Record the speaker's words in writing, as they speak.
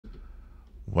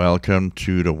Welcome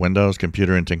to the Windows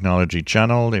Computer and Technology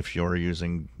channel. If you're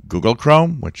using Google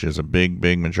Chrome, which is a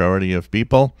big majority of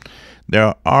people,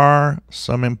 there are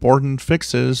some important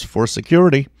fixes for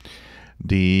security.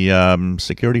 The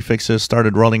security fixes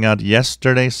started rolling out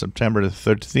yesterday, September the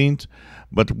 13th,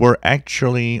 but were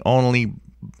actually only,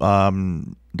 the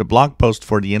blog post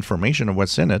for the information of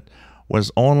what's in it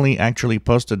was only actually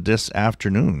posted this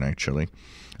afternoon, actually.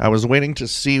 I was waiting to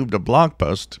see the blog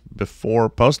post before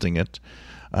posting it,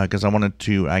 because I wanted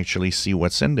to actually see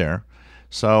what's in there.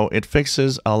 So it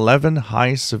fixes 11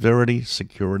 high severity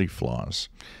security flaws.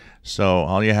 So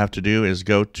all you have to do is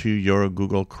go to your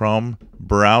Google Chrome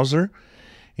browser.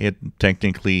 It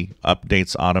technically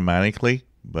updates automatically,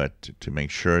 but to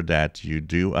make sure that you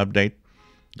do update,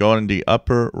 go in the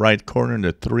upper right corner in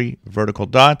the 3 vertical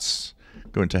dots,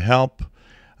 go into Help,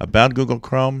 About Google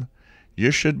Chrome.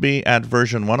 You should be at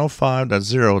version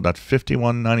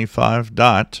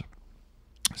 105.0.5195.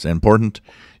 It's important.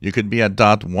 You could be at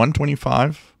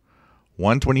 .125,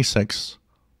 126,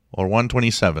 or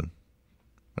 127.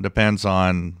 It depends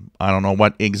on, I don't know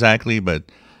what exactly, but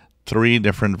 3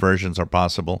 different versions are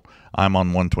possible. I'm on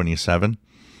 127.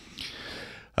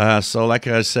 So like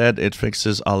I said, it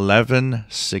fixes 11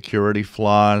 security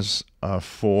flaws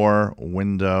for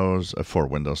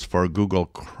Google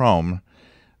Chrome.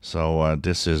 So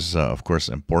this is, of course,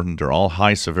 important. They're all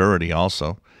high severity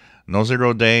also. No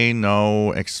 0-day,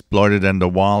 no exploited in the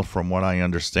wild from what I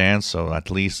understand. So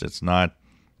at least it's not,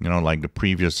 like the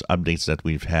previous updates that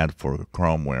we've had for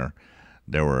Chrome where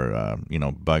there were,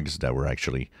 bugs that were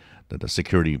actually, that the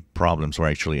security problems were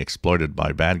actually exploited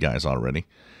by bad guys already.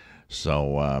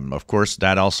 So, of course,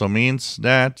 that also means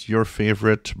that your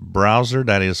favorite browser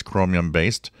that is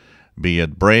Chromium-based, be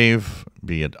it Brave,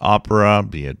 be it Opera,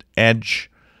 be it Edge,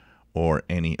 or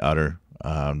any other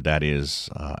that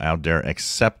is out there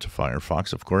except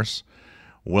Firefox, of course,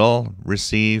 will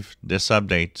receive this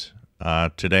update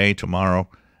today, tomorrow.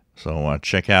 So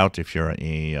check out if you're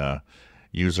a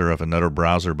user of another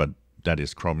browser, but that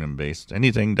is Chromium-based.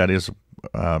 Anything that is,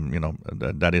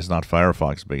 that is not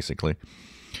Firefox, basically.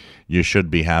 You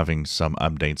should be having some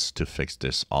updates to fix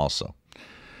this also.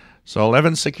 So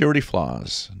 11 security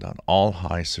flaws, not all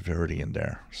high severity in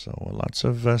there. So lots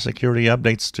of security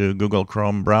updates to Google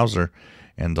Chrome browser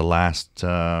in the last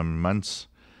months.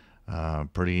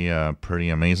 Pretty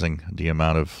amazing the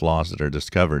amount of flaws that are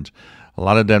discovered. A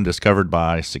lot of them discovered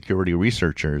by security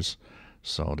researchers.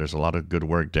 So there's a lot of good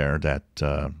work there that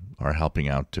are helping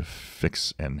out to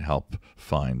fix and help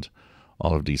find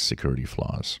all of these security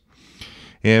flaws.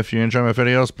 If you enjoy my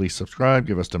videos, please subscribe,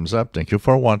 give us thumbs up. Thank you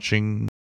for watching.